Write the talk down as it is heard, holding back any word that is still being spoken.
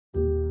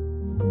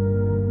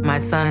My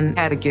son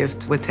had a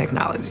gift with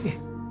technology.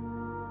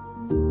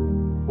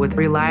 With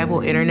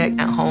reliable internet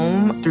at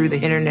home through the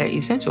Internet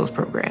Essentials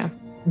program,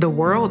 the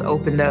world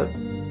opened up.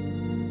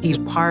 He's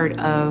part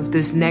of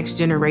this next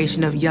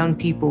generation of young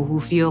people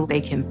who feel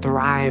they can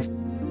thrive.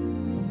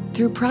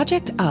 Through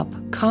Project UP,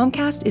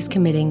 Comcast is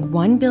committing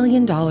 $1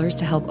 billion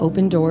to help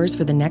open doors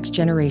for the next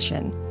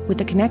generation with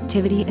the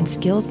connectivity and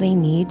skills they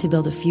need to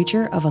build a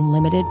future of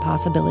unlimited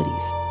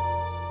possibilities.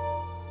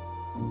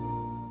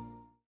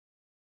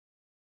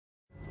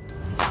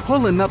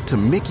 Pulling up to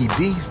Mickey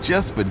D's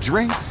just for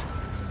drinks?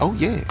 Oh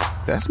yeah,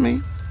 that's me.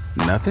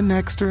 Nothing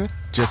extra,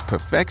 just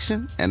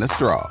perfection and a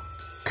straw.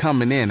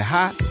 Coming in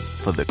hot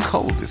for the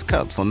coldest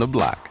cups on the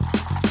block.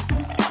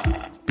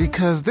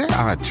 Because there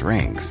are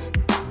drinks.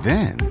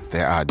 Then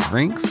there are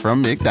drinks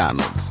from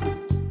McDonald's.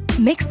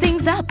 Mix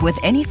things up with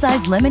any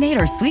size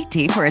lemonade or sweet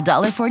tea for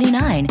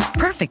 $1.49.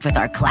 Perfect with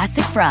our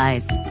classic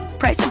fries.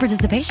 Price and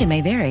participation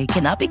may vary.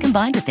 Cannot be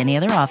combined with any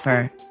other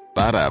offer.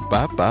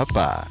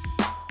 Ba-da-ba-ba-ba.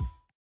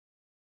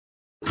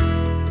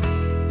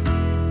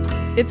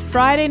 It's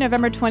Friday,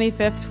 November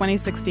 25th,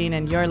 2016,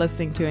 and you're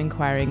listening to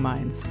Inquiring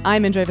Minds.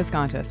 I'm Indre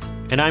Viscontis.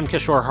 And I'm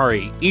Kishore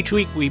Hari. Each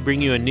week, we bring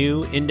you a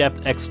new,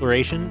 in-depth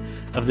exploration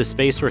of the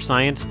space where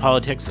science,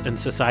 politics, and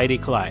society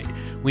collide.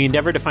 We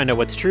endeavor to find out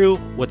what's true,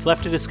 what's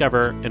left to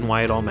discover, and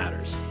why it all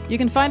matters. You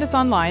can find us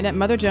online at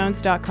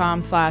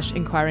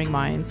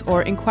motherjones.com/inquiringminds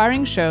or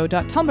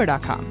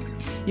inquiringshow.tumblr.com.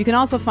 You can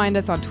also find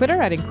us on Twitter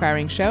at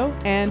Inquiring Show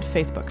and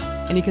Facebook.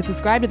 And you can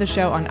subscribe to the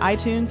show on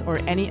iTunes or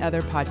any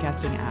other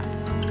podcasting app.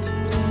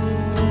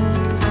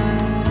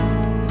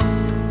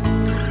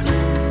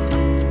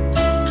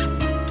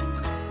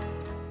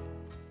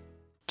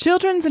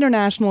 Children's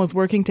International is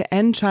working to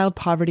end child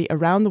poverty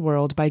around the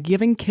world by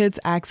giving kids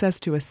access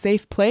to a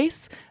safe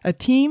place, a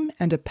team,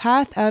 and a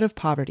path out of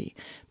poverty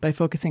by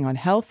focusing on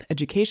health,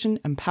 education,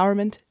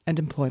 empowerment, and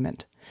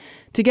employment.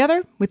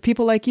 Together, with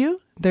people like you,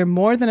 they're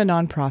more than a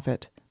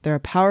nonprofit. They're a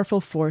powerful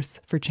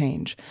force for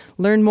change.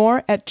 Learn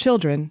more at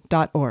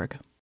children.org.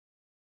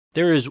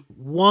 There is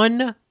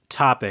one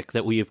topic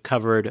that we have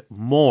covered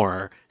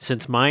more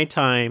since my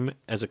time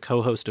as a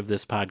co-host of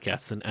this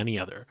podcast than any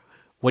other.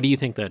 What do you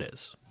think that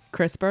is?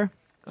 CRISPR?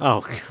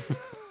 Oh,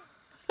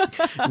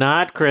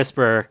 not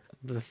CRISPR,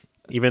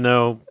 even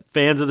though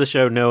fans of the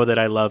show know that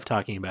I love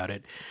talking about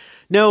it.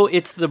 No,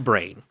 it's the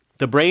brain.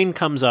 The brain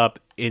comes up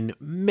in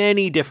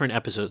many different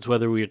episodes,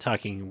 whether we are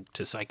talking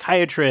to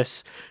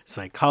psychiatrists,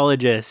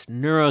 psychologists,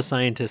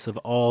 neuroscientists of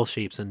all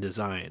shapes and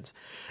designs.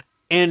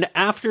 And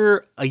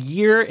after a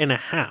year and a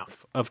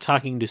half of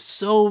talking to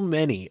so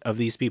many of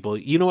these people,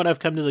 you know what I've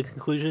come to the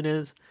conclusion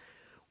is?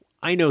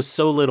 I know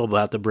so little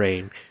about the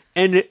brain.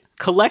 And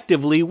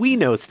collectively, we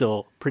know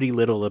still pretty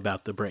little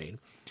about the brain.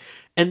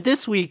 And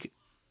this week,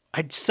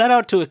 I set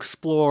out to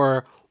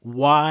explore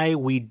why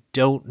we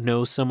don't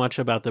know so much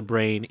about the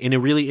brain in a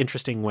really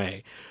interesting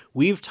way.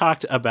 We've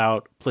talked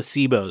about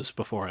placebos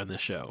before on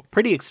this show,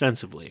 pretty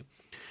extensively.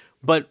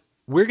 But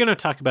we're going to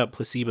talk about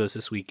placebos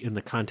this week in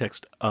the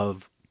context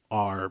of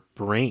our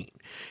brain,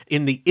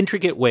 in the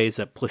intricate ways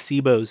that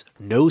placebos,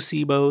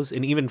 nocebos,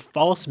 and even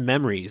false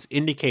memories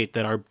indicate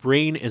that our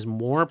brain is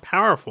more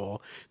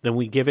powerful than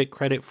we give it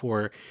credit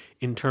for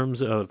in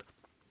terms of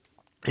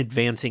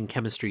advancing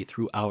chemistry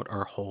throughout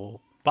our whole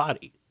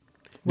body.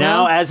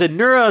 Well, now, as a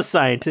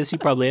neuroscientist, you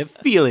probably have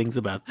feelings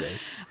about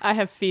this. I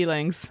have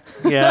feelings.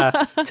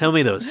 Yeah, tell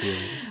me those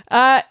feelings.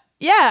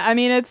 Yeah, I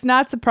mean, it's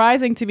not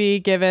surprising to me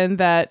given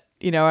that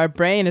our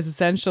brain is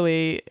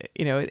essentially,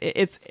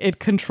 it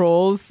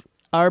controls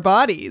our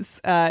bodies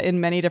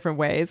in many different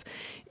ways.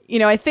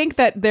 I think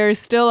that there's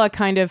still a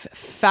kind of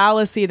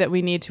fallacy that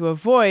we need to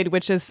avoid,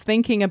 which is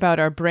thinking about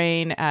our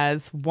brain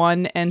as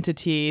one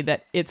entity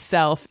that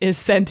itself is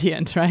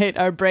sentient, right?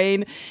 Our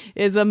brain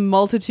is a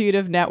multitude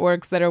of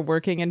networks that are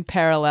working in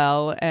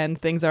parallel and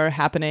things are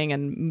happening.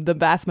 And the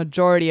vast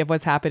majority of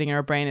what's happening in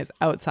our brain is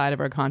outside of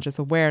our conscious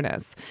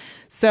awareness.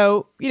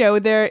 So,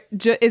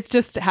 it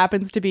just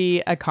happens to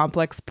be a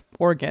complex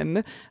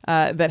organ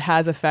that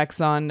has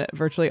effects on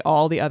virtually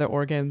all the other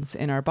organs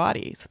in our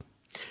bodies.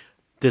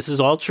 This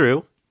is all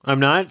true. I'm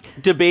not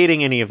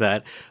debating any of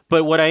that.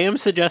 But what I am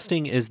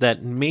suggesting is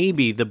that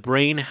maybe the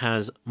brain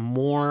has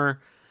more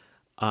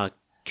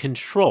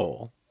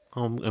control.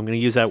 I'm going to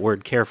use that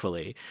word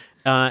carefully.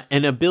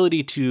 An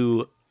ability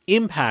to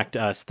impact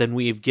us than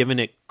we've given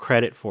it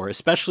credit for,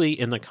 especially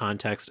in the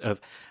context of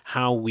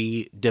how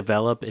we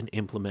develop and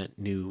implement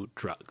new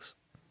drugs.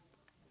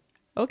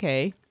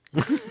 Okay.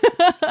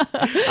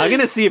 I'm going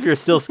to see if you're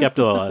still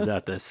skeptical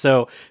about this.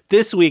 So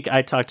this week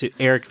I talked to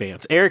Eric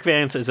Vance. Eric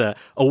Vance is an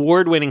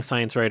award-winning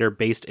science writer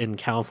based in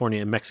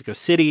California and Mexico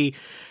City.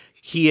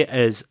 He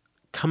has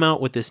come out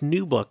with this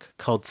new book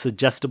called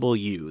Suggestible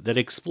You that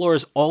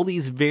explores all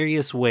these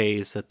various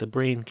ways that the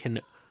brain can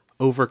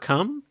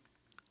overcome,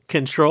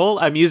 control.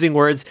 I'm using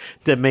words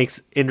that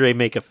makes Indre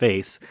make a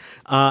face,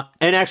 and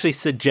actually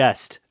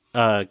suggest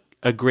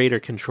a greater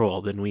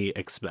control than we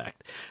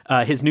expect.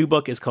 His new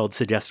book is called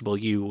Suggestible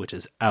You, which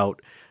is out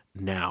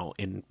now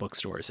in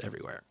bookstores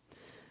everywhere.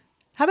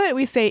 How about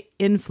we say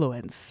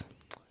influence?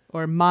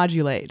 or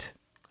modulate?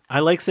 I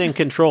like saying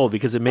control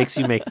because it makes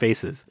you make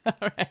faces. All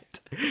right.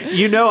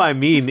 You know I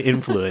mean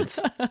influence.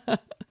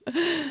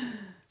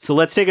 So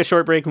let's take a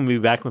short break and we'll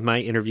be back with my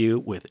interview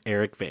with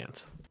Erik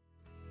Vance.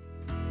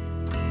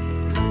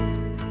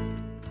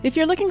 If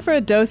you're looking for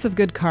a dose of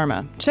good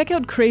karma, check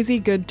out Crazy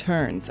Good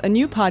Turns, a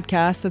new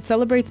podcast that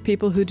celebrates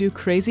people who do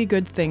crazy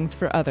good things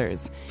for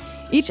others.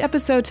 Each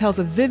episode tells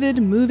a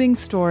vivid, moving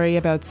story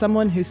about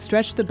someone who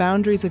stretched the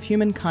boundaries of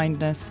human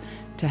kindness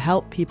to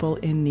help people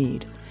in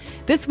need.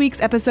 This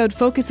week's episode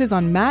focuses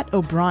on Matt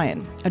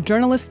O'Brien, a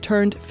journalist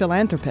turned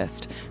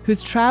philanthropist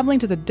who's traveling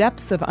to the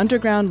depths of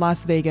underground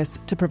Las Vegas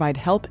to provide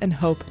help and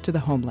hope to the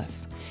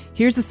homeless.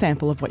 Here's a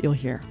sample of what you'll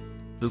hear.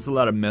 There's a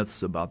lot of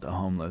myths about the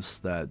homeless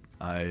that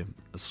I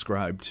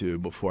ascribed to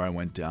before I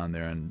went down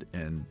there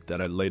and that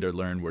I later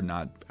learned were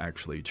not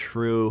actually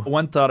true.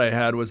 One thought I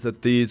had was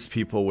that these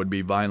people would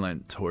be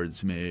violent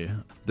towards me.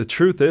 The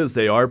truth is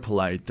they are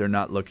polite. They're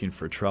not looking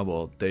for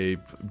trouble. They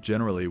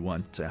generally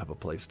want to have a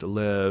place to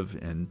live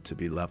and to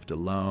be left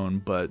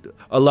alone. But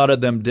a lot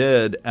of them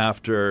did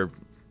after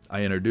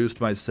I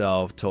introduced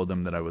myself, told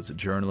them that I was a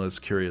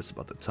journalist, curious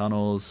about the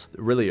tunnels.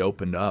 It really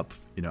opened up,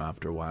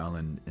 after a while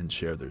and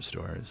shared their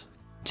stories.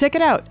 Check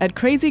it out at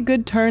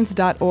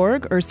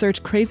crazygoodturns.org or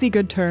search Crazy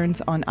Good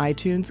Turns on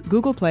iTunes,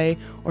 Google Play,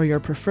 or your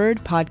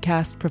preferred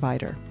podcast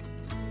provider.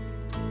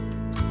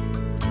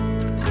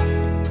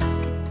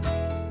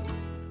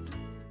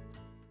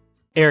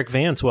 Erik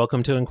Vance,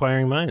 welcome to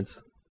Inquiring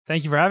Minds.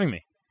 Thank you for having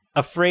me.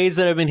 A phrase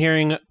that I've been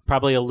hearing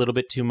probably a little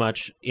bit too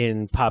much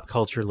in pop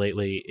culture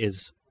lately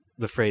is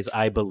the phrase,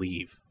 I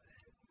believe.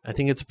 I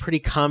think it's a pretty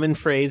common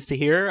phrase to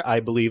hear. I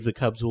believe the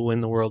Cubs will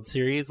win the World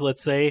Series,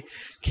 let's say,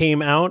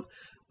 came out.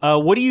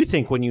 What do you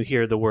think when you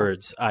hear the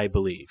words, I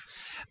believe?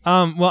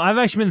 Well, I've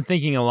actually been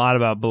thinking a lot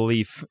about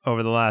belief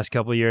over the last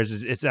couple of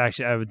years. It's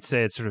actually, I would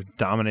say it's sort of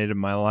dominated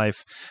my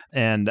life.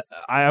 And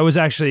I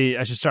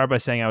should start by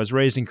saying I was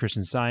raised in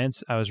Christian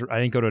Science. I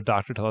didn't go to a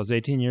doctor till I was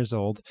 18 years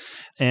old.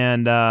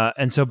 And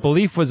so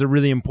belief was a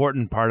really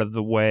important part of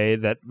the way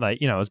that,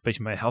 it's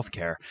basically my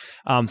healthcare.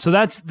 So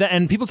that's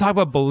and people talk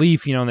about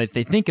belief, and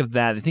they think of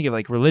that. They think of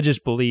like religious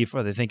belief,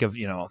 or they think of,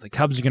 the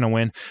Cubs are going to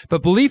win.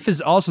 But belief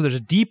is also, there's a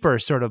deeper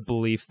sort of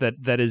belief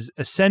that is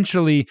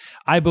essentially,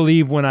 I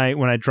believe when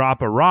I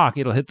drop a rock,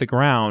 it'll hit the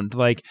ground.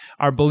 Like,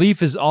 our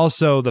belief is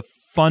also the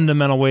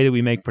fundamental way that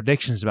we make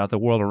predictions about the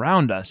world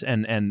around us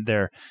and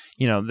their,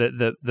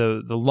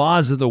 the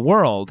laws of the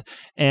world.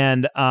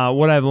 And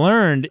what I've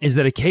learned is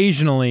that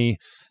occasionally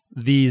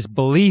these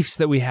beliefs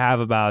that we have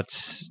about,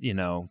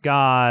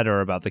 God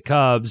or about the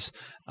Cubs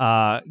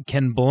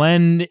can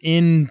blend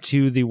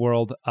into the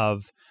world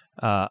of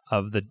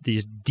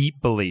these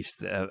deep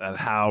beliefs of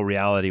how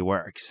reality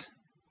works.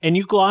 And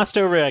you glossed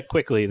over it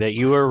quickly that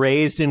you were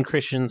raised in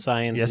Christian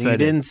Science. Yes, and you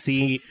didn't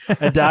see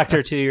a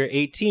doctor till you're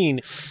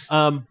 18.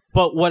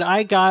 But what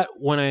I got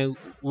when I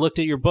looked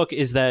at your book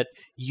is that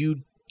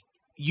you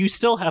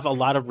still have a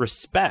lot of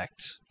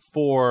respect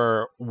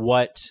for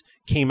what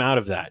came out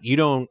of that. You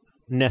don't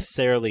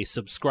necessarily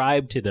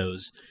subscribe to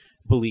those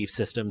belief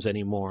systems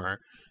anymore,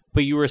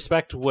 but you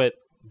respect what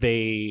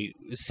they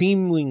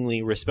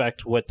seemingly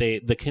respect what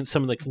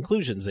some of the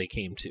conclusions they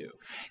came to.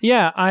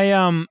 Yeah,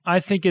 I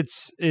think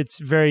it's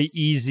very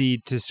easy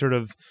to sort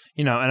of,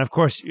 and of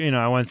course,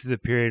 I went through the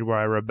period where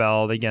I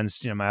rebelled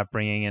against, my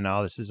upbringing and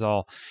all this is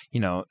all,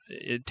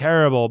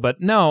 terrible. But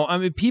no, I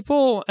mean,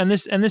 people, and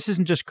this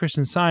isn't just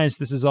Christian Science.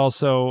 This is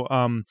also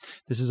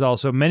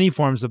many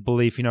forms of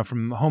belief,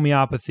 from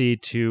homeopathy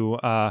to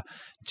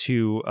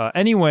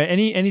anyway,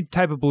 any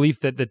type of belief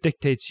that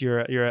dictates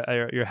your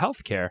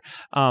healthcare.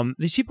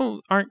 These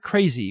people aren't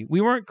crazy.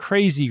 We weren't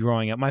crazy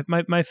growing up.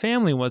 My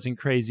family wasn't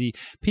crazy.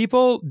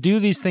 People do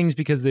these things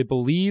because they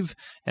believe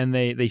and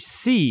they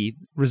see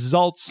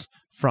results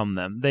from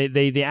them.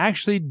 They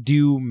actually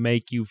do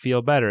make you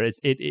feel better.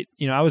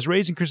 I was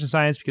raised in Christian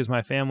Science because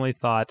my family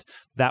thought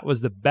that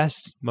was the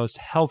best, most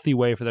healthy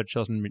way for their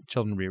children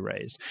to be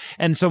raised.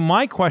 And so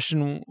my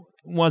question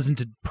wasn't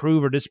to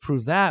prove or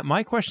disprove that.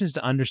 My question is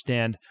to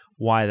understand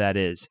why that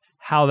is,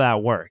 how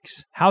that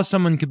works, how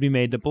someone could be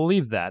made to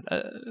believe that.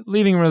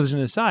 Leaving religion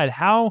aside,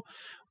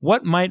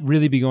 what might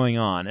really be going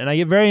on? And I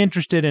get very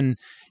interested in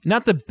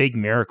not the big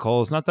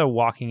miracles, not the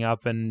walking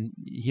up and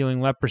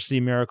healing leprosy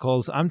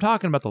miracles. I'm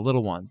talking about the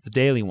little ones, the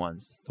daily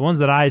ones, the ones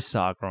that I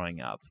saw growing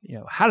up.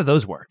 How do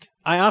those work?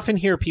 I often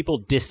hear people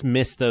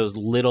dismiss those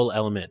little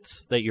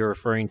elements that you're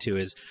referring to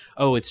as,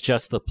 oh, it's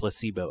just the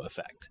placebo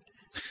effect.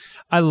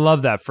 I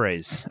love that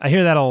phrase. I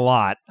hear that a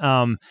lot.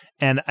 And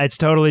it's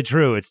totally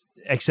true.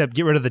 Except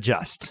get rid of the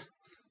just.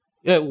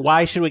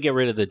 Why should we get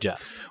rid of the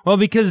just? Well,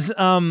 because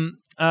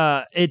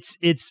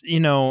it's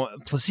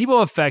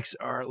placebo effects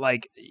are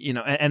like,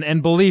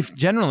 and belief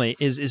generally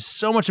is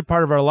so much a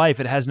part of our life.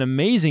 It has an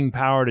amazing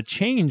power to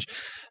change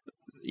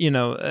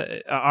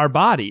our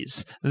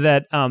bodies.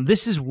 That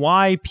this is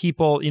why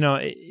people,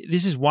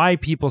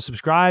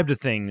 subscribe to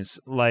things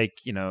like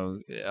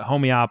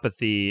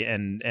homeopathy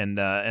and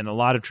a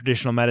lot of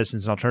traditional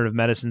medicines and alternative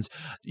medicines.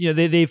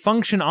 They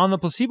function on the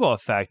placebo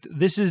effect.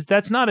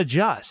 That's not a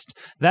just.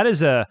 That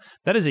is a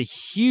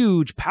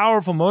huge,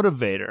 powerful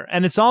motivator,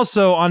 and it's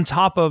also on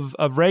top of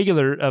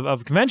regular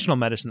of conventional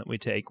medicine that we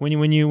take.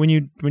 When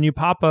you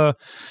pop a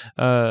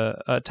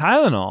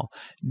Tylenol,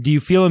 do you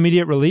feel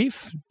immediate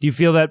relief? Do you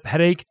feel that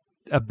headache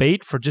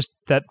abate for just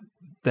that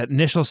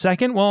initial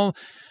second? Well,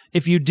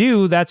 if you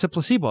do, that's a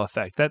placebo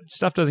effect. That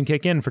stuff doesn't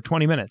kick in for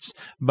 20 minutes,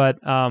 but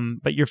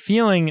you're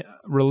feeling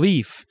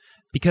relief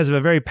because of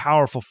a very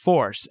powerful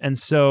force. And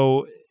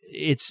so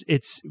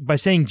it's by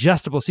saying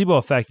just a placebo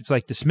effect, it's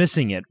like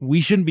dismissing it.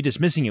 We shouldn't be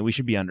dismissing it. We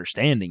should be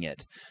understanding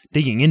it,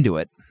 digging into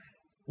it.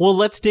 Well,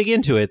 let's dig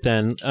into it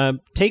then.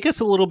 Take us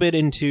a little bit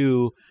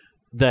into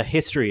the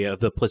history of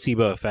the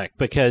placebo effect,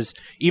 because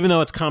even though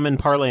it's common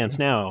parlance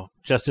now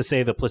just to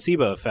say the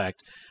placebo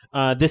effect,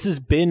 this has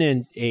been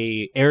an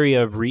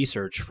area of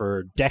research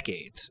for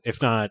decades,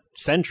 if not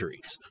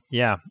centuries.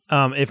 Yeah,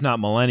 if not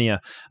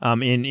millennia.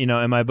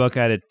 In my book,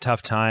 I had a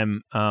tough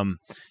time,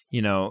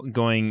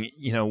 going,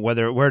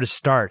 where to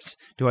start.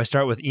 Do I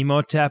start with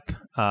Imhotep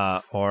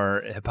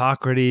or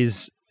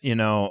Hippocrates?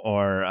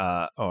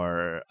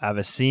 Or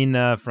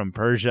Avicenna from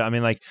Persia. I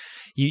mean, like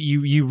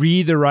you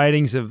read the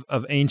writings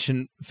of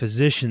ancient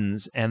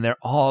physicians, and they're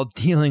all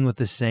dealing with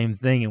the same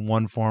thing in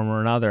one form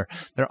or another.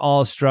 They're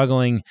all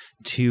struggling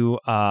to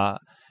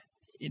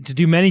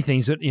do many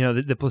things, but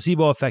the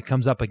placebo effect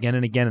comes up again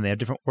and again, and they have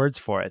different words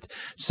for it.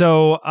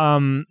 So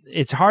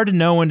it's hard to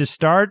know when to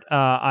start.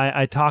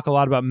 I talk a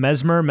lot about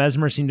Mesmer.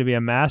 Mesmer seemed to be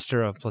a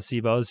master of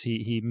placebos.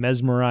 He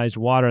mesmerized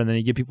water, and then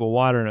he'd give people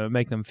water, and it would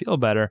make them feel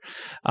better.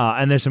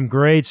 And there's some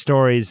great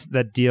stories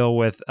that deal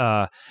with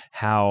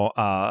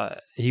how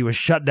he was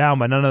shut down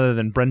by none other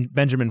than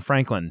Benjamin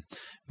Franklin.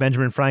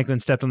 Benjamin Franklin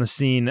stepped on the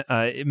scene.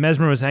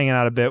 Mesmer was hanging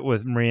out a bit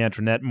with Marie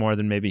Antoinette more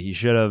than maybe he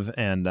should have,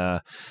 and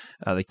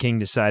the king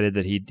decided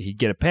that he'd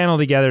get a panel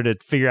together to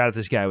figure out if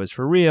this guy was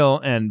for real.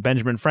 And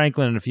Benjamin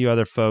Franklin and a few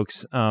other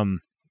folks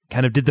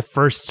kind of did the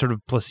first sort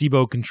of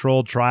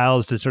placebo-controlled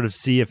trials to sort of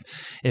see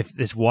if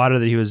this water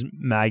that he was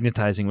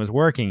magnetizing was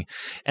working.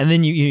 And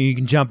then you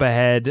can jump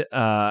ahead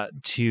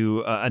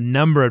to a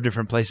number of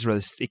different places where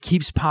it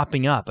keeps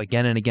popping up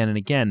again and again and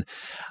again.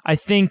 I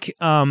think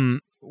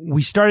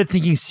we started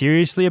thinking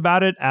seriously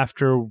about it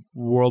after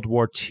World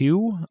War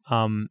II.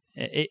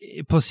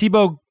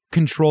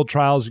 Placebo-controlled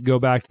trials go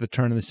back to the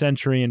turn of the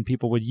century, and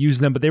people would use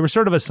them, but they were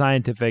sort of a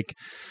scientific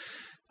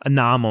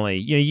anomaly.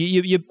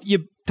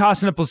 You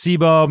toss in a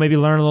placebo, maybe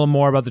learn a little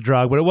more about the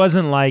drug, but it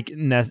wasn't like a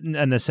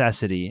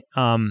necessity.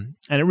 And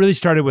it really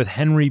started with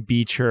Henry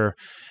Beecher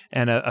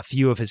and a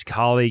few of his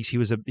colleagues. He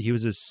was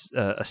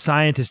a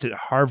scientist at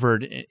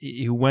Harvard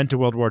who went to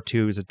World War II.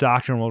 He was a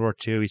doctor in World War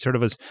II. He sort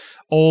of was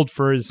old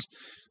for his,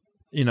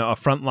 a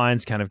front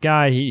lines kind of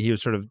guy. He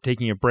was sort of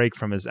taking a break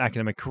from his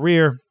academic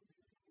career.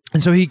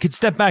 And so he could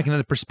step back into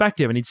the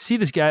perspective, and he'd see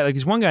this guy, like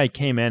this one guy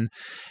came in,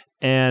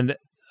 and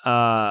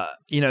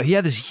he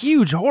had this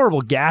huge,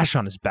 horrible gash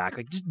on his back,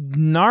 like just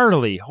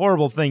gnarly,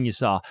 horrible thing you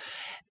saw.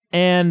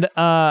 And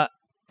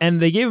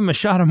they gave him a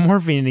shot of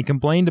morphine, and he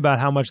complained about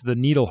how much the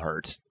needle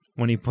hurt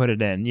when he put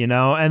it in,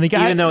 and the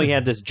guy, even though he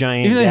had this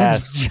giant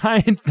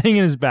thing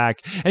in his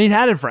back, and he'd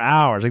had it for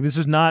hours. Like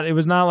it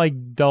was not like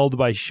dulled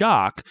by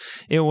shock.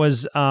 It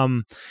was,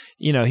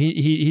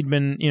 he'd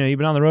been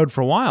on the road for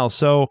a while.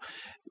 So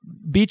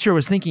Beecher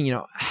was thinking,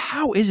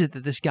 how is it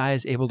that this guy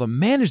is able to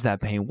manage that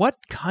pain? What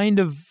kind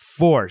of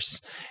force?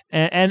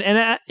 And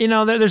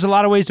there's a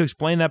lot of ways to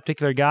explain that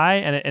particular guy,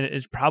 and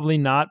it's probably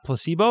not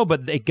placebo,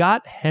 but it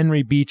got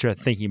Henry Beecher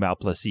thinking about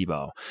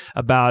placebo,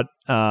 about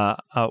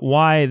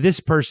why this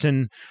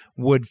person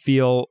would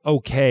feel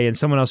okay, and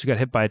someone else who got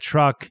hit by a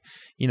truck,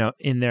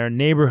 in their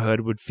neighborhood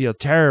would feel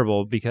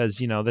terrible because,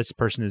 this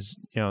person is,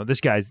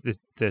 this guy's,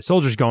 the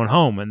soldier's going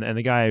home, and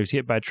the guy who's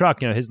hit by a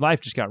truck, his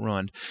life just got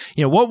ruined.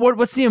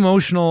 What's the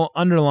emotional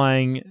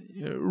underlying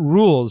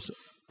rules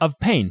of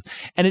pain?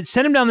 And it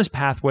sent him down this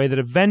pathway that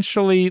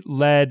eventually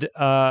led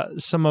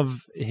some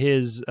of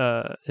his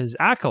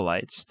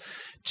acolytes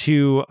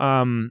to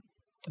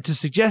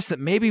suggest that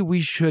maybe we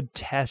should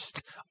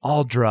test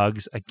all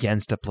drugs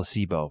against a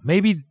placebo.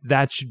 Maybe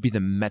that should be the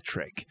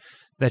metric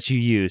that you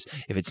use.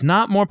 If it's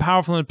not more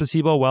powerful than a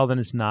placebo, well, then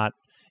it's not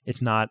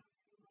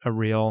a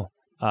real,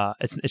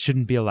 it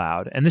shouldn't be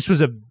allowed. And this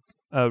was a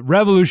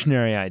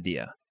revolutionary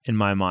idea in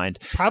my mind.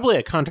 Probably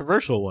a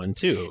controversial one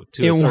too,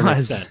 to a certain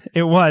extent.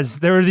 It was.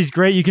 There were these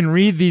great, you can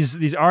read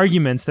these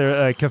arguments.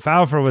 There,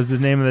 Kefauver was the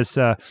name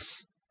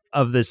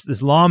of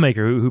this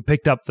lawmaker who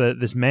picked up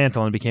this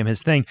mantle and became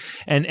his thing,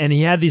 and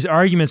he had these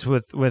arguments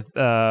with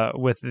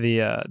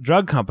the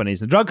drug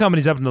companies. The drug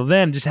companies up until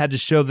then just had to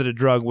show that a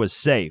drug was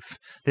safe.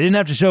 They didn't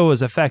have to show it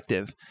was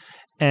effective.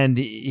 And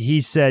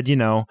he said, he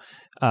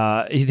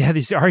had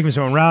these arguments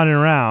going round and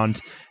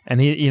around,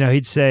 and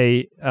he'd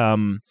say,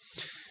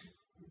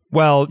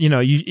 well,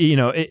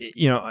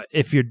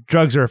 if your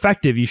drugs are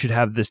effective, you should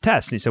have this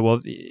test. And he said, well,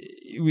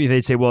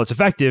 they'd say, well, it's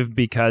effective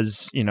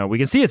because, we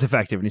can see it's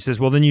effective. And he says,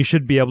 well, then you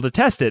should be able to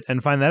test it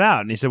and find that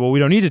out. And he said, well, we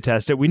don't need to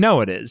test it. We know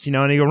it is, and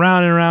you go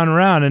round and around and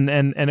around.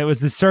 And it was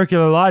this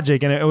circular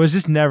logic, and it was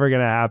just never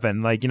going to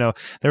happen.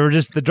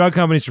 The drug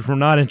companies were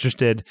not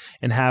interested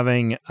in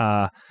having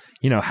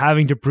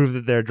to prove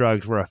that their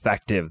drugs were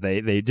effective.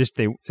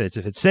 If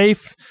it's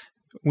safe,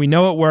 we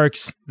know it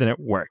works, then it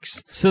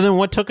works. So then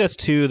what took us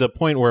to the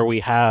point where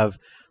we have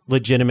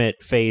legitimate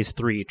phase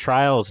 3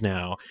 trials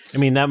now? I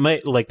mean, that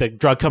might, the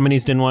drug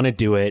companies didn't want to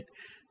do it.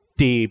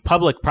 The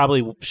public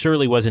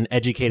surely wasn't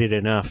educated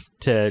enough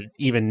to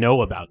even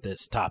know about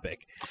this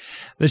topic.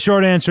 The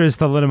short answer is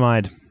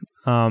thalidomide.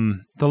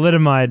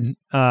 Thalidomide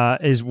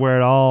is where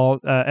it all,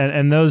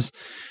 and those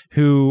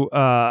who,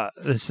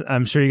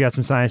 I'm sure you got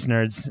some science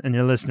nerds and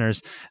your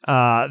listeners.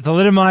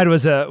 Thalidomide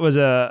was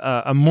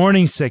a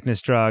morning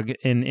sickness drug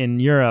in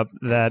Europe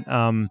that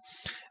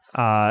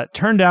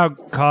turned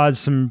out caused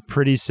some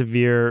pretty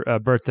severe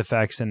birth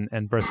defects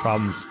and birth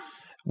problems,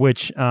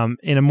 which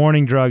in a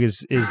morning drug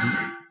is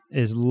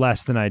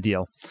less than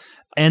ideal.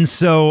 And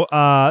so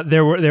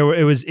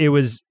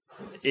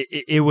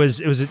it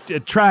was a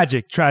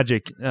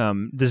tragic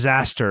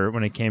disaster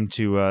when it came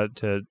to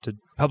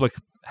public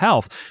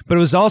health, but it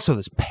was also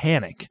this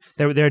panic.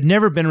 There had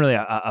never been really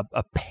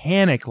a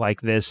panic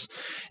like this,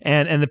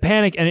 and the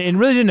panic, and it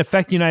really didn't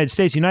affect the United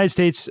States. The United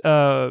States,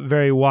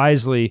 very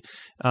wisely,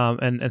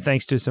 and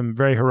thanks to some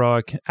very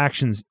heroic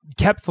actions,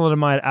 kept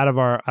thalidomide out of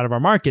our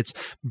markets,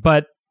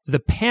 but the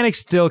panic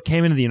still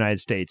came into the United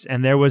States,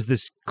 and there was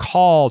this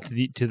call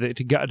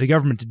to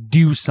government to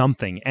do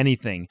something,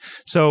 anything.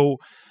 So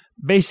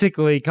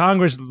basically,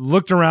 Congress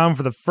looked around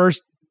for the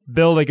first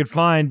bill they could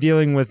find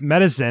dealing with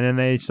medicine, and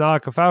they saw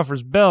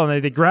Kefauver's bill,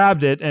 and they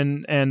grabbed it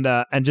and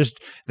just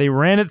they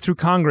ran it through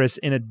Congress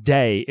in a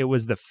day. It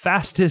was the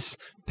fastest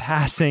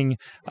passing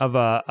of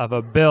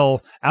a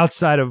bill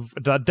outside of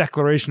a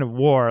declaration of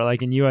war,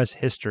 like in U.S.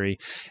 history.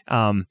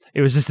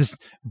 It was just this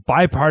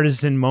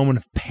bipartisan moment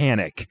of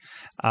panic,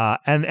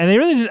 and they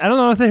really didn't. I don't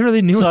know if they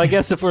really knew. So I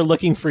guess if we're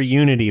looking for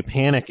unity,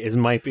 panic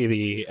might be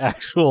the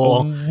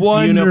actual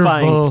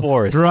unifying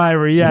force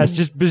driver. Yes,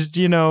 just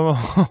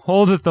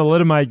hold a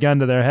thalidomide gun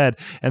to their head,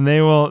 and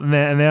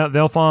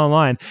they'll fall in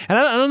line. And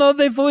I don't know if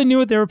they fully knew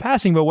what they were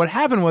passing, but what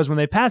happened was when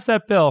they passed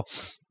that bill,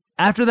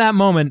 after that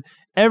moment,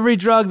 every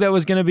drug that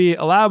was going to be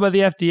allowed by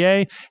the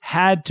FDA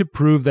had to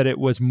prove that it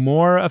was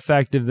more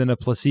effective than a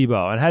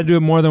placebo, and had to do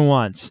it more than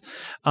once.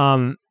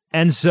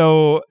 And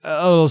so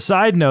a little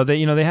side note that,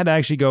 they had to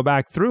actually go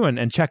back through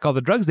and check all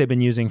the drugs they've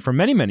been using for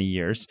many, many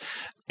years.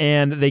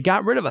 And they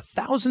got rid of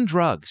 1,000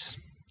 drugs.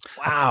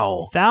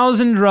 Wow.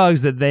 1,000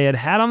 drugs that they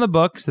had on the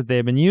books that they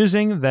had been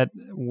using that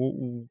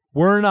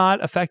were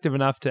not effective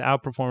enough to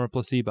outperform a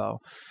placebo,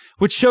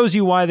 which shows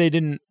you why they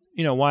didn't,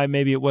 why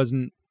maybe it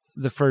wasn't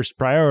the first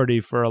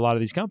priority for a lot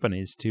of these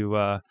companies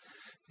to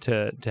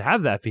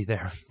have that be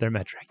their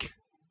metric.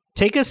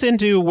 Take us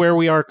into where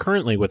we are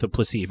currently with a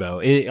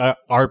placebo.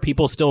 Are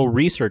people still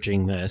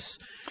researching this?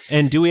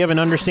 And do we have an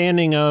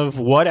understanding of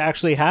what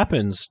actually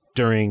happens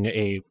during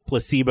a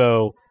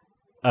placebo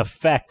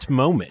effect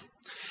moment?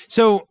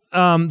 So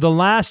the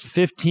last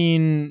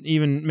 15,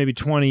 even maybe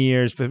 20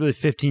 years, but really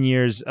 15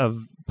 years of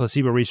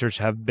placebo research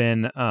have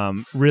been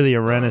really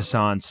a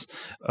renaissance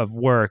of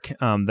work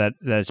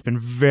that's been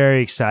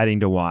very exciting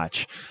to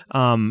watch.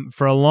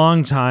 For a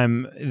long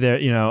time, there,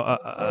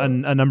 a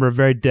number of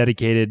very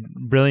dedicated,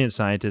 brilliant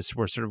scientists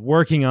were sort of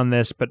working on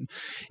this, but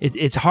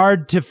it's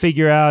hard to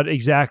figure out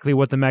exactly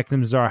what the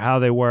mechanisms are, how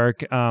they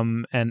work,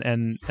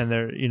 and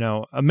their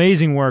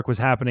amazing work was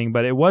happening.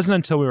 But it wasn't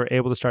until we were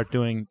able to start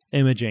doing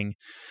imaging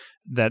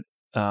that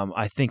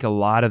I think a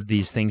lot of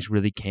these things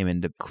really came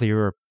into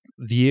clearer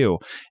view.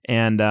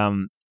 And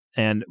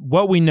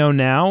what we know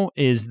now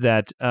is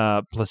that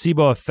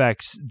placebo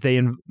effects,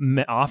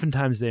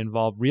 oftentimes they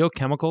involve real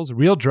chemicals,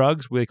 real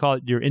drugs. We call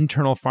it your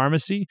internal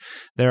pharmacy.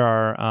 There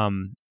are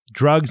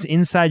drugs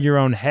inside your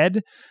own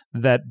head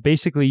that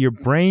basically your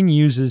brain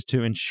uses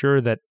to ensure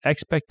that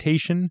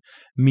expectation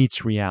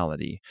meets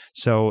reality.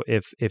 So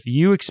if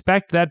you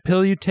expect that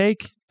pill you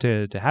take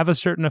to have a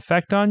certain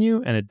effect on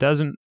you and it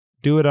doesn't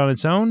do it on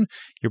its own,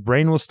 your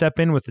brain will step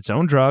in with its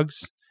own drugs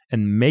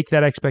and make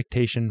that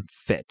expectation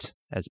fit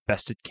as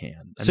best it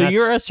can. And so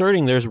you're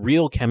asserting there's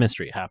real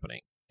chemistry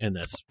happening in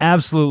this.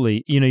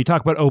 Absolutely. You talk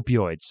about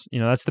opioids.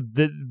 That's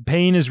the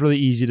pain is really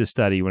easy to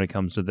study when it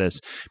comes to this,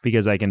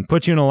 because I can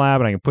put you in a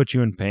lab and I can put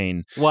you in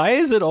pain. Why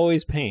is it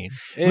always pain?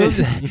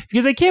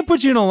 Because I can't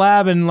put you in a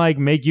lab and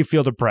make you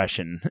feel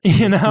depression.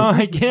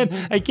 I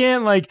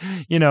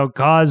can't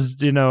cause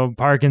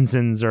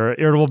Parkinson's or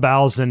irritable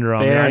bowel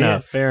syndrome. Fair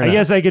enough. I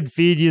guess I could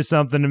feed you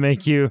something to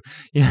make you,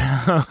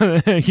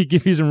 I could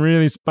give you some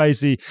really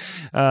spicy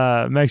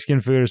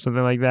Mexican food or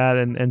something like that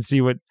and see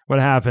what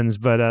happens.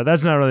 But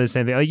that's not really the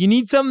same thing. You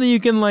need something that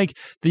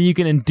you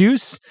can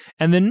induce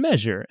and then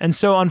measure. And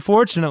so,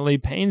 unfortunately,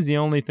 pain's the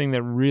only thing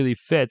that really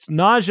fits.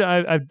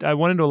 Nausea. I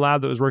went into a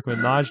lab that was working with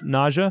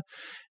nausea,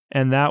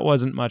 and that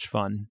wasn't much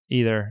fun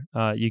either.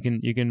 You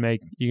can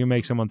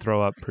make someone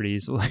throw up pretty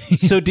easily.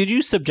 So did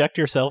you subject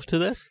yourself to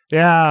this?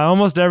 Yeah,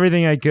 almost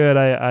everything I could.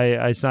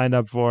 I signed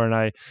up for, and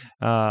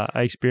I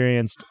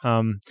experienced.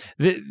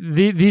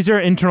 These are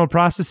internal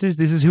processes.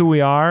 This is who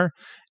we are,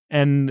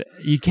 and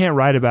you can't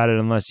write about it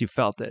unless you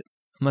felt it,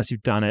 unless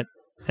you've done it.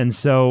 And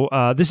so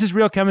this is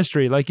real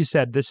chemistry, like you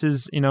said. This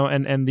is,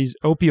 and these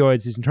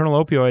opioids, these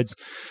internal opioids,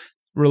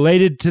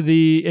 related to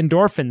the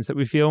endorphins that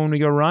we feel when we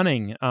go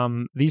running.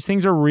 These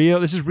things are real.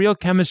 This is real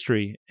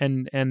chemistry,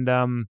 and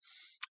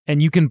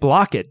you can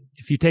block it.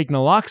 If you take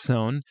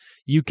naloxone,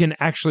 you can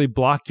actually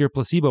block your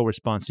placebo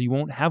response, so you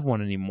won't have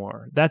one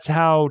anymore. That's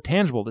how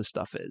tangible this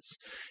stuff is.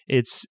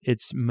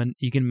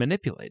 You can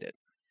manipulate it.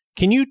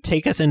 Can you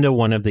take us into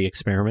one of the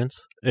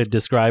experiments?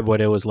 Describe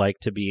what it was like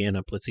to be in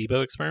a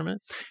placebo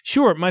experiment?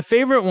 Sure. My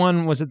favorite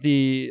one was at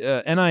the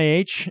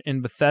NIH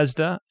in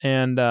Bethesda,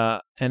 and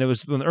it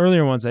was one of the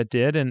earlier ones I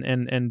did,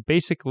 and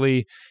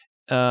basically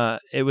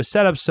it was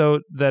set up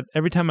so that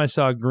every time I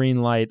saw a green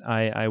light,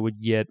 I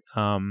would get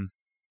a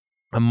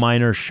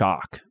minor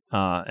shock.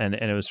 And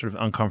it was sort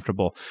of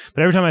uncomfortable.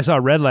 But every time I saw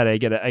a red light, I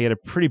get a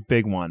pretty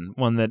big one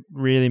that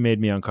really made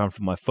me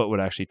uncomfortable. My foot would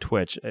actually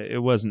twitch.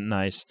 It wasn't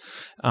nice.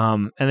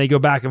 And they go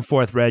back and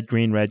forth, red,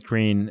 green,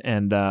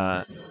 and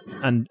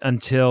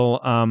until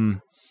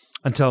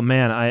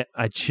man,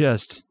 I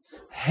just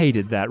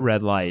hated that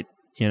red light,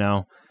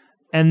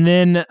 And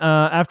then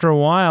after a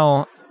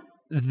while,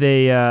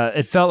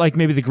 it felt like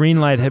maybe the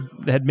green light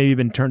had maybe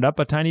been turned up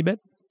a tiny bit,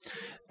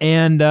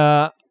 and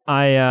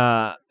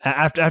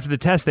after the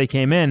test, they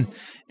came in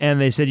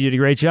and they said, you did a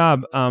great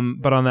job.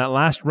 But on that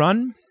last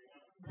run,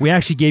 we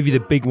actually gave you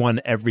the big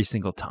one every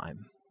single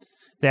time.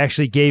 They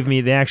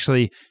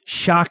actually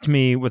shocked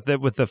me with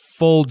the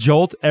full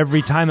jolt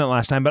every time that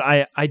last time. But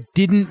I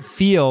didn't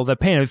feel the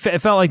pain. It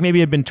felt like maybe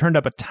it had been turned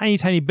up a tiny,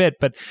 tiny bit.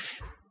 But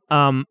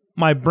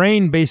my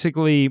brain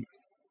basically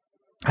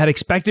had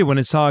expected when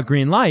it saw a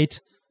green light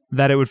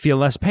that it would feel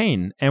less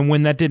pain. And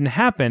when that didn't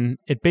happen,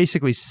 it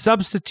basically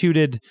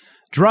substituted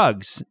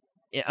drugs,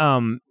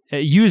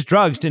 used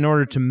drugs in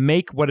order to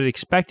make what it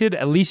expected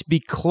at least be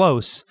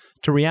close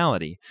to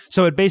reality.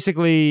 So it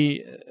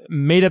basically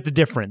made up the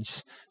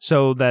difference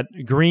so that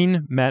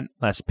green meant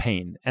less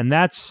pain. And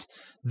that's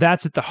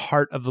at the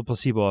heart of the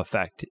placebo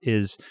effect,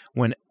 is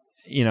when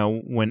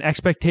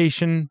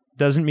expectation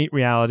doesn't meet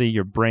reality,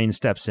 your brain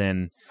steps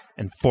in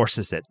and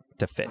forces it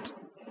to fit.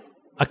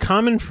 A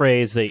common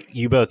phrase that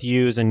you both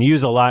use and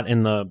use a lot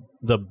in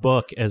the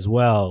book as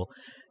well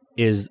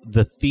is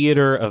the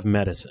theater of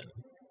medicine.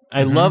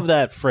 I love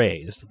that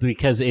phrase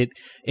because it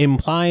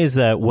implies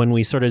that when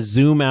we sort of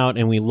zoom out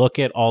and we look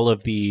at all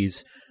of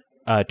these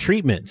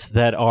treatments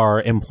that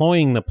are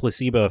employing the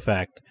placebo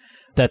effect,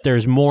 that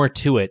there's more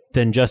to it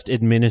than just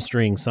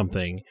administering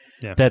something,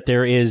 that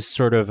there is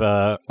sort of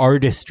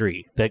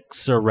artistry that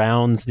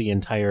surrounds the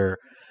entire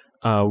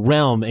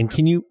realm. And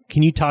can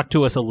you talk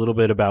to us a little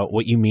bit about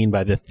what you mean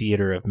by the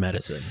theater of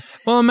medicine?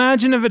 Well,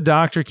 imagine if a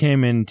doctor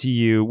came into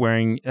you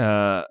wearing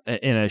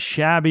in a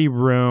shabby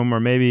room or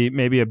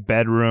maybe a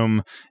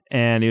bedroom,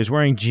 and he was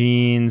wearing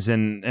jeans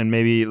and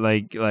maybe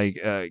like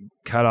a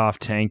cut off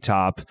tank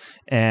top,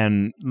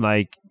 and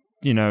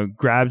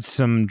grabbed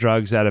some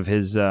drugs out of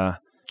his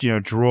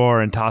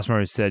drawer and tossed them over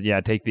and said,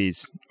 yeah, take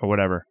these or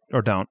whatever,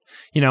 or don't.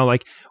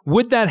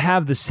 Would that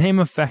have the same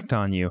effect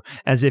on you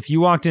as if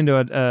you walked into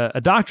a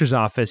doctor's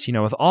office,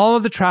 with all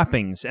of the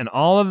trappings and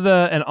all of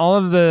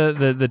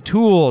the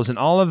tools and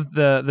all of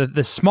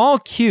the small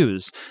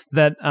cues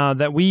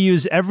that we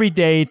use every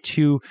day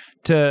to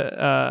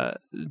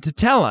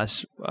tell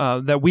us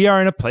that we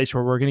are in a place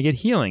where we're going to get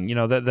healing.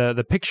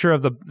 The picture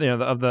of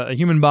the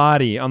human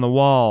body on the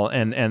wall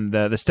and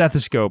the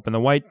stethoscope and the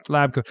white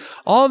lab coat.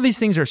 All of these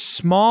things are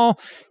small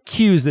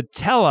cues that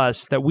tell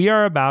us that we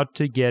are about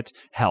to get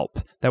help,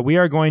 that we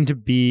are going to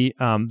be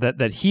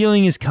that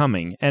healing is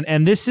coming,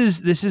 and this is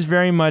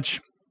very much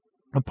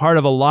a part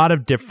of a lot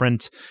of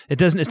different.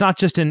 It's not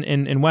just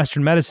in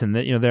Western medicine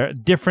that there are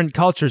different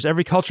cultures.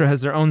 Every culture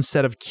has their own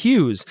set of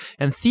cues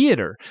and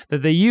theater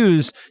that they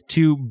use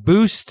to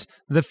boost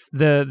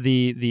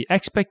the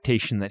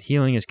expectation that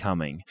healing is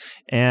coming,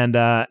 and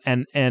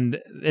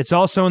it's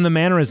also in the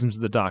mannerisms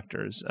of the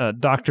doctors.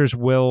 Doctors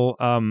will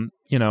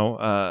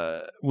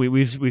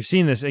we've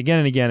seen this again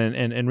and again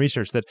in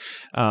research that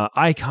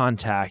eye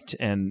contact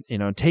and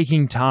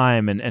taking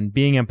time and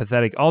being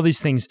empathetic, all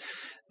these things,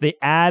 they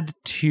add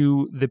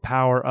to the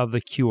power of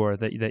the cure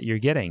that you're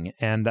getting,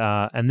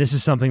 and this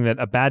is something that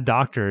a bad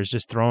doctor is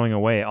just throwing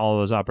away all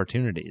those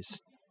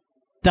opportunities.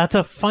 That's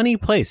a funny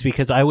place,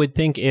 because I would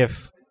think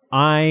if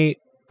I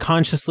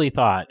consciously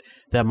thought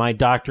that my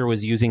doctor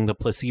was using the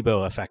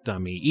placebo effect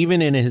on me,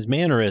 even in his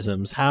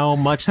mannerisms, how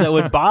much that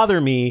would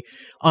bother me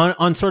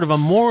on sort of a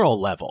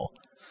moral level,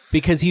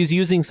 because he's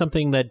using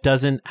something that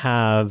doesn't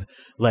have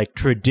like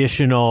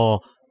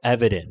traditional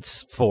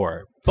evidence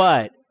for.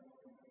 But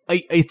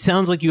It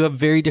sounds like you have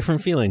very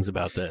different feelings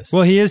about this.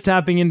 Well, he is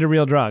tapping into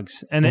real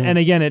drugs. And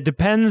again, it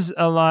depends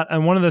a lot.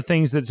 And one of the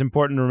things that's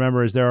important to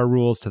remember is there are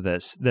rules to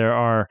this.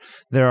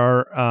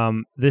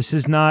 This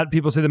is not,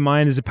 people say the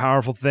mind is a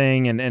powerful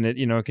thing and it,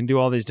 it can do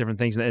all these different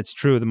things. It's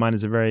true. The mind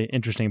is a very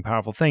interesting and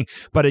powerful thing,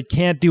 but it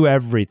can't do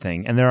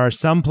everything. And there are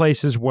some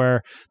places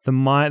where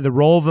the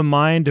role of the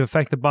mind to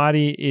affect the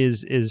body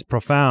is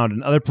profound,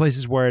 and other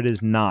places where it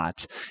is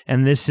not.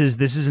 And this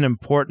is an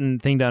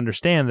important thing to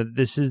understand,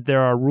 that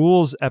there are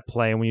rules at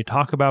play. And when you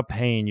talk about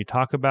pain, you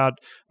talk about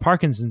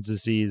Parkinson's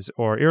disease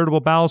or irritable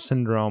bowel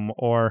syndrome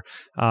or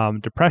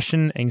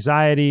depression,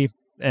 anxiety,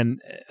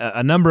 and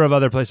a number of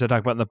other places I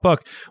talk about in the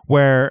book,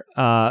 where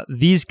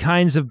these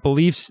kinds of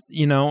beliefs,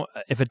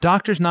 if a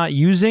doctor's not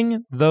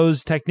using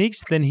those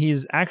techniques, then he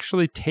is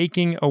actually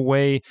taking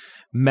away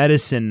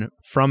medicine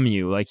from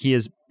you. Like he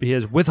is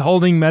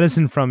withholding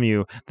medicine from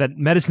you, that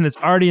medicine that's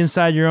already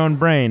inside your own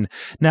brain.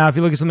 Now, if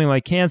you look at something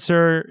like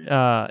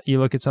cancer, you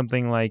look at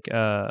something like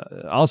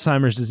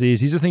Alzheimer's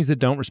disease, these are things that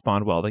don't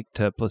respond well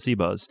to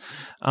placebos.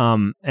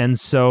 And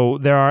so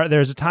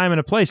there's a time and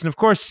a place. And of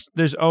course,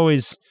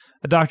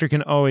 a doctor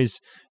can always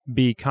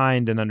be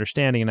kind and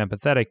understanding and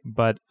empathetic,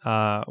 but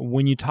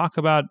when you talk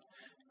about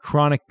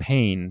chronic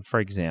pain, for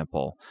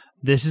example,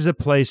 this is a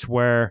place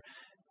where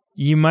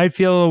you might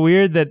feel a little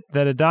weird that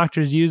a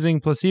doctor's using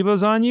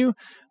placebos on you,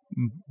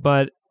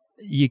 but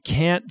you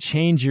can't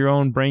change your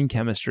own brain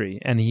chemistry,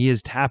 and he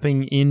is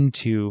tapping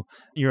into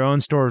your own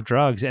store of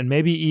drugs, and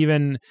maybe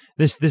even,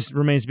 this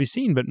remains to be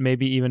seen, but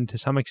maybe even to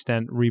some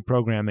extent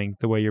reprogramming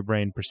the way your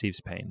brain perceives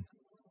pain.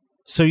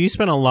 So you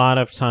spent a lot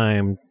of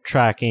time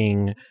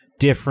tracking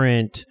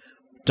different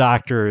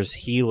doctors,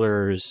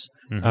 healers,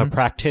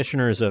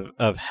 practitioners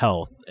of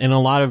health in a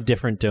lot of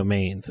different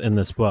domains in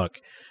this book.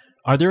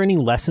 Are there any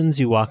lessons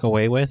you walk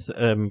away with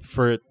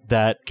for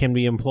that can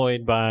be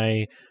employed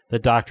by the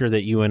doctor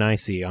that you and I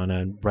see on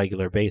a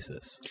regular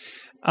basis?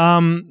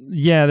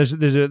 Yeah,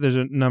 there's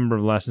a number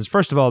of lessons.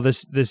 First of all,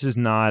 this is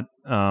not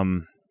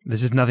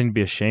this is nothing to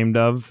be ashamed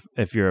of.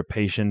 If you're a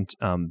patient,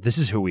 this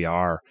is who we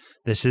are.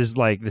 This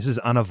is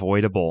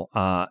unavoidable.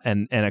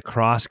 And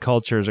across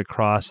cultures,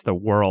 across the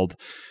world,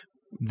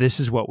 this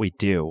is what we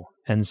do.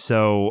 And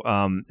so,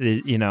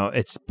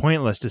 it's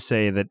pointless to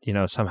say that,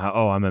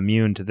 somehow, I'm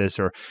immune to this.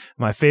 Or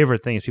my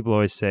favorite thing is people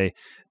always say,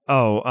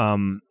 I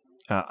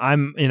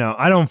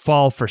don't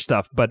fall for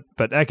stuff, but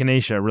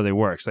echinacea really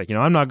works.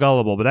 I'm not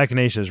gullible, but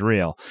echinacea is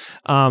real.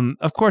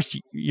 Of course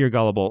you're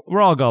gullible.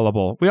 We're all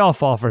gullible. We all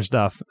fall for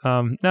stuff.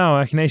 No,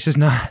 echinacea is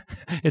not.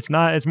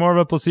 It's more of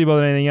a placebo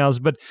than anything else.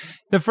 But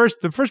the first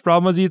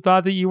problem was you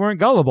thought that you weren't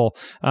gullible.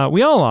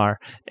 We all are,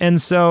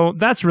 and so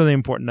that's really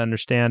important to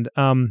understand.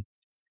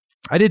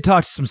 I did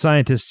talk to some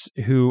scientists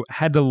who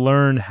had to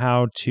learn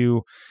how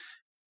to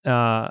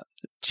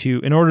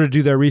in order to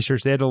do their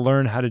research, they had to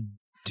learn how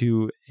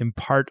to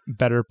impart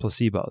better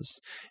placebos.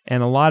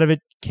 And a lot of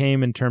it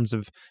came in terms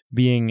of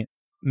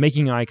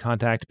making eye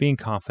contact, being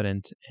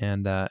confident,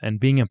 and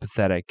being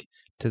empathetic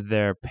to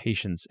their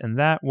patients. And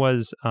that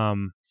was,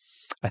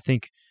 I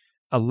think,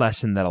 a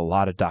lesson that a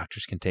lot of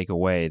doctors can take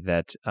away,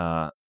 that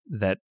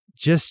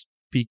just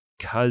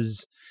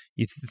because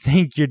you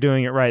think you're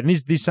doing it right.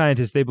 And these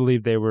scientists, they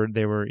believed they were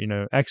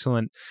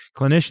excellent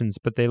clinicians,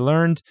 but they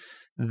learned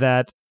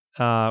that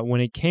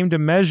when it came to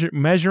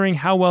measuring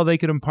how well they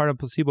could impart a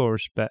placebo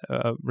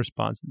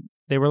response,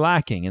 they were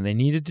lacking, and they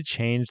needed to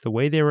change the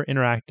way they were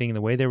interacting,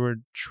 the way they were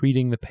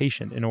treating the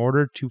patient in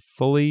order to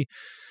fully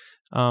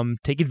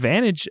take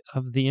advantage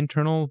of the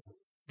internal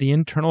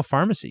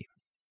pharmacy.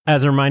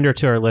 As a reminder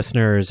to our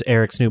listeners,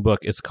 Eric's new book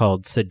is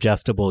called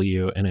Suggestible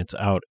You, and it's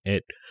out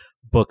at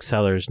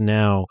booksellers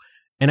now.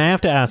 And I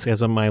have to ask,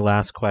 as my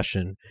last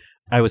question,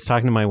 I was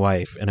talking to my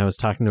wife, and I was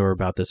talking to her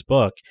about this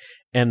book,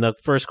 and the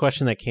first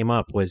question that came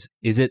up was,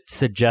 is it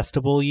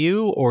suggestible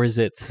you or is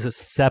it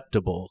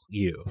susceptible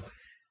you?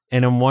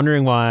 And I'm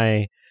wondering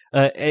why,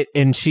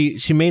 and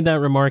she made that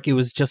remark, it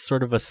was just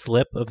sort of a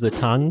slip of the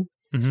tongue.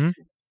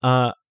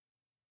 Mm-hmm.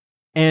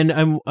 And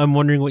I'm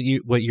wondering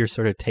what your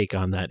sort of take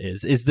on that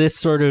is. Is this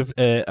sort of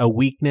a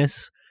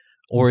weakness,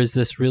 or is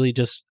this really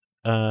just,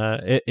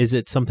 is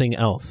it something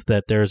else,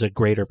 that there's a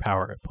greater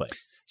power at play?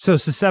 So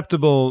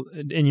susceptible,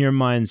 in your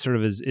mind, sort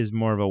of is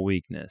more of a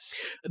weakness.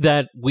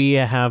 That we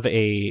have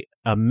a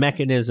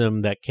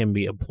mechanism that can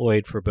be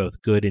employed for both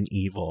good and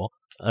evil,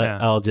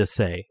 I'll just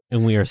say,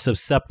 and we are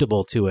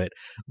susceptible to it,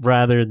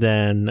 rather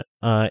than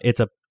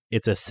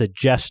it's a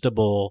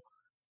suggestible,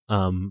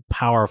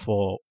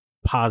 powerful,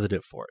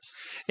 positive force.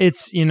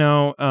 It's, when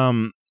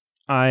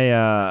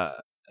I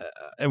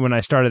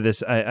started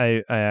this,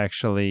 I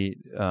actually,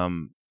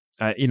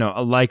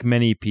 like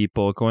many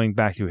people going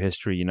back through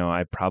history,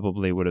 I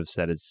probably would have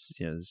said it's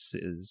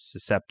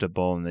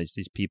susceptible, and there's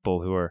these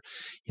people who are,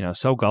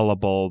 so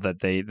gullible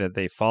that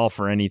they fall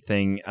for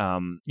anything,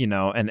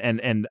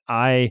 and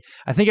I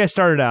think I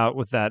started out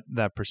with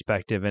that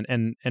perspective,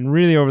 and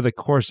really over the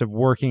course of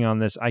working on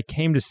this, I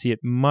came to see it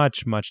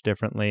much, much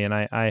differently, and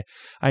I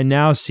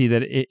now see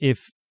that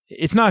if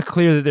it's not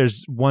clear that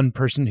there's one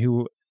person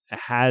who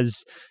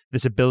has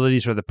this ability,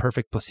 sort of the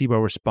perfect placebo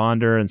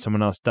responder, and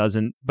someone else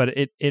doesn't. But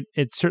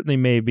it certainly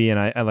may be, and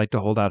I like to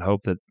hold out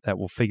hope that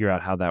we'll figure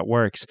out how that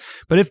works.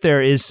 But if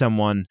there is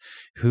someone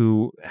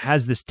who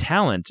has this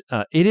talent,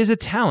 it is a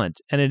talent,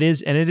 and it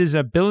is an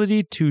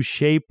ability to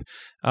shape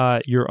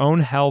your own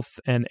health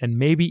and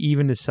maybe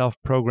even to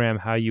self-program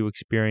how you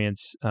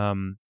experience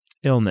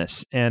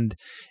illness. And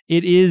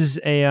it is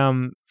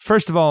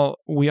first of all,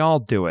 we all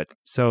do it,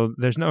 so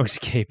there's no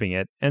escaping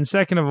it. And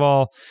second of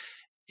all,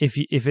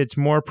 if it's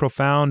more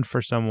profound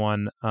for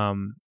someone,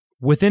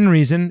 within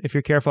reason, if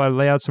you're careful, I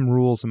lay out some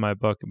rules in my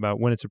book about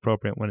when it's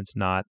appropriate, when it's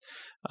not.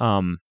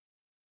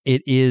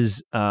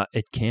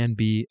 It can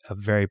be a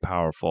very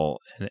powerful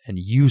and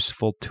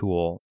useful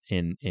tool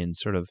in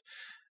sort of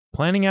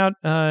planning out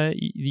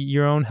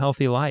your own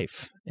healthy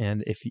life.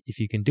 And if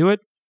you can do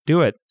it,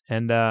 do it.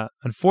 And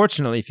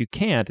unfortunately, if you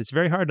can't, it's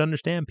very hard to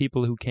understand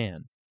people who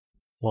can.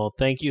 Well,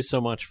 thank you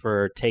so much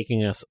for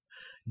taking us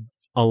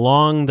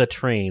along the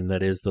train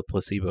that is the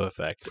placebo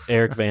effect.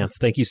 Erik Vance,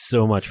 thank you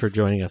so much for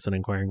joining us on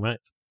Inquiring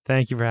Minds.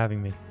 Thank you for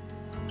having me.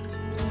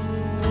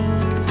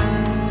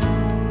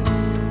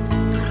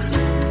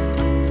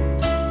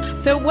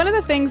 So one of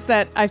the things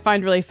that I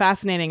find really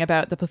fascinating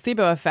about the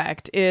placebo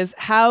effect is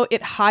how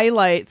it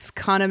highlights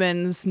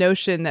Kahneman's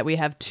notion that we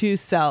have two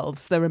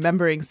selves, the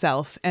remembering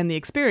self and the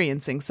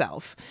experiencing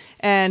self.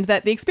 And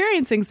that the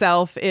experiencing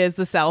self is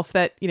the self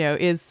that,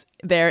 is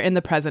there in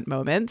the present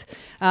moment.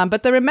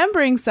 But the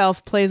remembering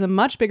self plays a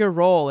much bigger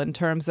role in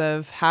terms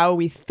of how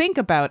we think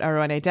about our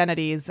own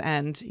identities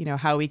and,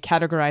 how we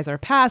categorize our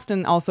past,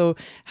 and also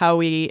how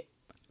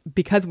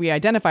because we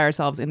identify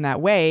ourselves in that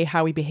way,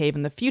 how we behave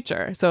in the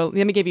future. So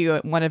let me give you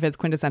one of his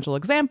quintessential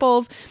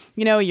examples.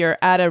 You're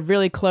at a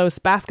really close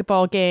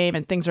basketball game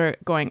and things are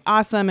going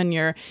awesome, and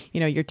your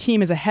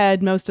team is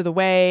ahead most of the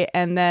way.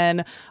 And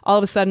then all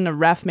of a sudden a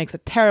ref makes a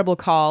terrible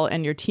call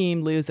and your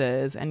team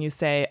loses, and you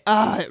say,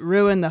 it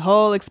ruined the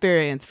whole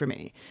experience for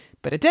me.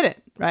 But it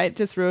didn't, right? It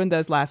just ruined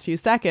those last few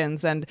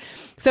seconds. And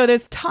so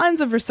there's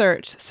tons of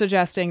research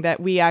suggesting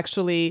that we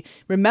actually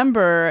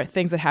remember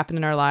things that happen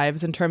in our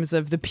lives in terms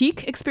of the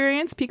peak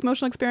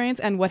emotional experience,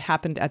 and what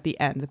happened at the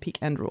end, the peak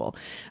end rule.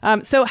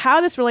 So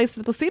how this relates to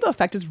the placebo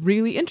effect is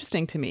really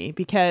interesting to me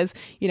because,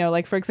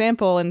 like for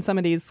example, in some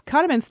of these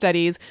Kahneman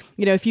studies,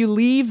 if you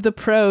leave the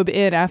probe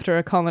in after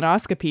a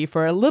colonoscopy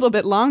for a little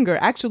bit longer,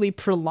 actually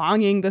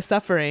prolonging the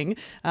suffering,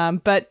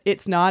 but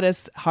it's not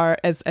as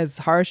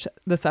harsh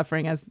the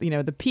suffering as,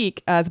 the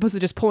peak, as opposed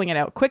to just pulling it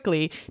out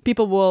quickly,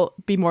 people will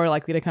be more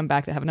likely to come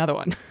back to have another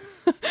one.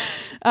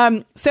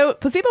 So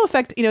placebo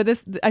effect,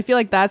 I feel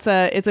like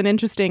it's an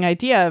interesting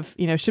idea of,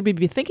 should we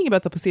be thinking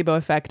about the placebo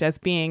effect as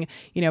being,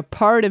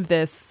 part of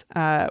this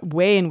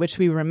way in which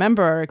we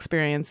remember our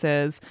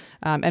experiences,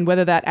 and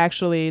whether that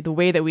actually, the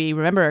way that we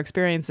remember our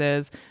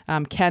experiences,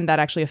 can that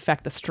actually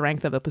affect the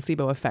strength of the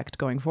placebo effect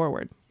going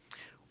forward?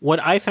 What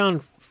I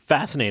found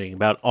fascinating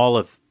about all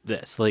of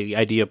this, like the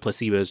idea of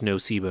placebos,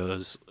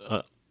 nocebos,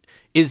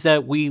 is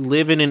that we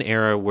live in an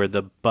era where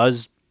the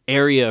buzz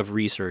area of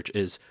research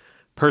is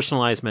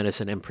personalized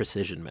medicine and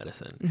precision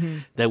medicine. Mm-hmm.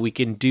 That we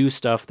can do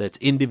stuff that's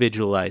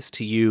individualized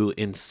to you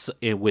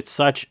with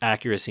such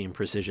accuracy and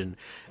precision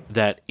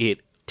that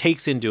it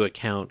takes into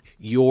account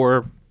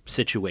your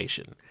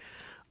situation.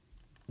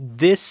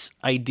 This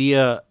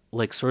idea,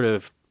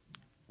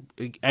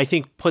 I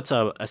think puts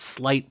a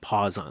slight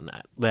pause on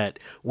that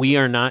we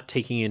are not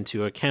taking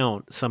into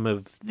account some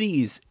of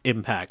these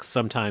impacts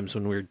sometimes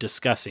when we're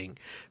discussing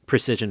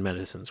precision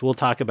medicines. We'll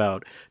talk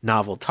about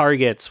novel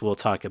targets, we'll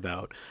talk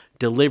about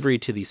delivery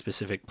to these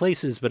specific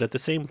places, but at the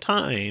same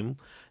time,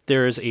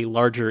 there is a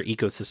larger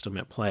ecosystem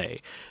at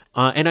play.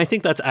 And I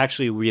think that's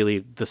actually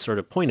really the sort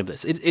of point of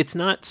this. It's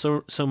not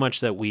so much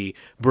that we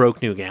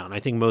broke new ground. I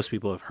think most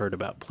people have heard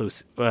about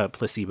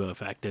placebo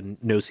effect and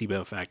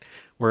nocebo effect.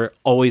 We're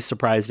always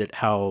surprised at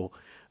how,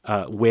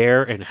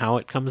 where and how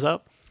it comes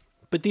up.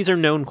 But these are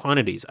known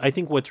quantities. I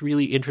think what's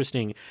really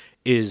interesting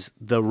is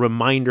the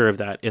reminder of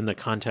that in the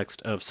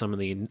context of some of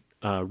the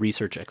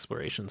research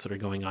explorations that are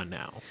going on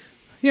now.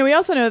 We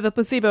also know the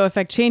placebo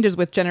effect changes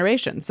with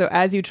generations. So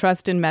as you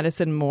trust in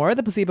medicine more,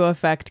 the placebo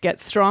effect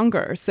gets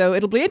stronger. So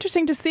it'll be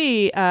interesting to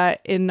see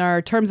in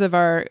our terms of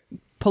our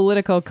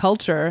political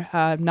culture,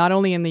 not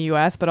only in the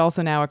U.S., but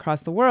also now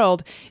across the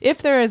world,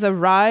 if there is a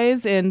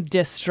rise in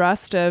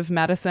distrust of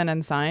medicine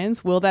and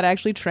science, will that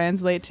actually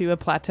translate to a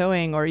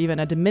plateauing or even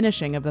a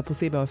diminishing of the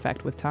placebo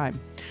effect with time?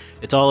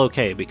 It's all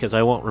okay, because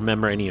I won't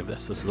remember any of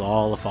this. This is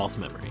all a false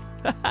memory.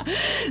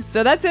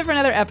 So that's it for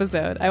another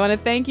episode. I want to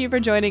thank you for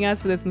joining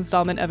us for this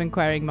installment of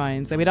Inquiring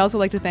Minds. And we'd also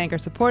like to thank our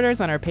supporters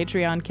on our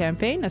Patreon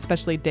campaign,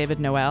 especially David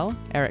Noel,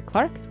 Eric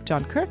Clark,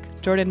 John Kirk,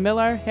 Jordan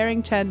Miller,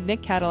 Herring Chen,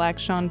 Nick Cadillac,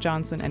 Sean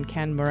Johnson, and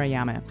Ken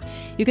Murayama.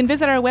 You can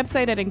visit our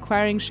website at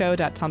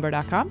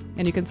inquiringshow.tumblr.com,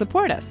 and you can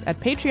support us at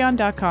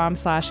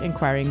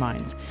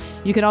patreon.com/inquiringminds.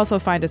 You can also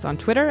find us on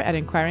Twitter at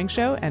Inquiring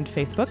Show and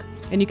Facebook,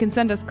 and you can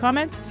send us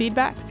comments,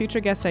 feedback,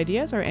 future guest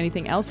ideas, or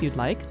anything else you'd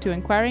like to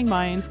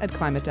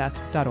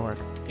inquiringminds@climatedesk.org.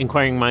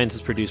 Inquiring Minds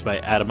is produced by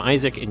Adam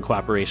Isaac in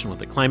cooperation with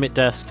the Climate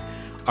Desk.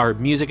 Our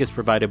music is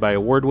provided by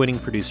award-winning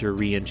producer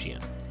Rian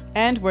Qian.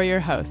 And we're your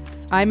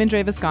hosts. I'm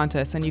Indre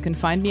Viscontis, and you can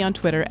find me on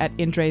Twitter at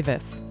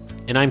IndreVis.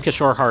 And I'm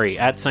Kishore Hari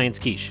at Science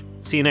Quiche.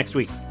 See you next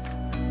week.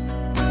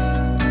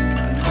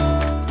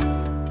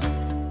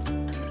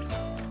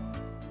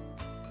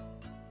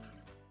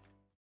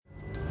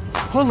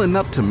 Pulling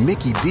up to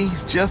Mickey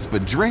D's just for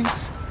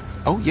drinks?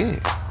 Oh yeah,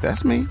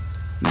 that's me.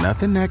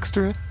 Nothing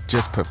extra,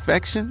 just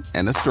perfection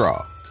and a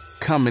straw.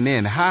 Coming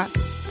in hot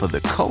for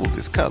the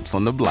coldest cups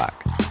on the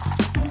block.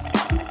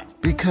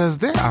 Because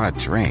there are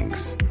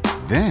drinks.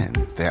 Then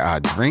there are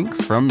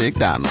drinks from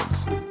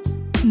McDonald's.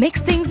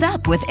 Mix things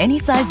up with any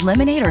size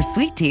lemonade or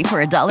sweet tea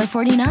for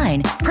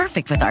 $1.49.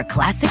 Perfect with our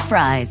classic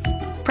fries.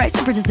 Price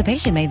and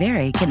participation may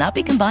vary. Cannot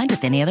be combined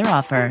with any other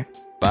offer.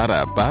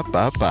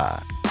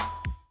 Ba-da-ba-ba-ba.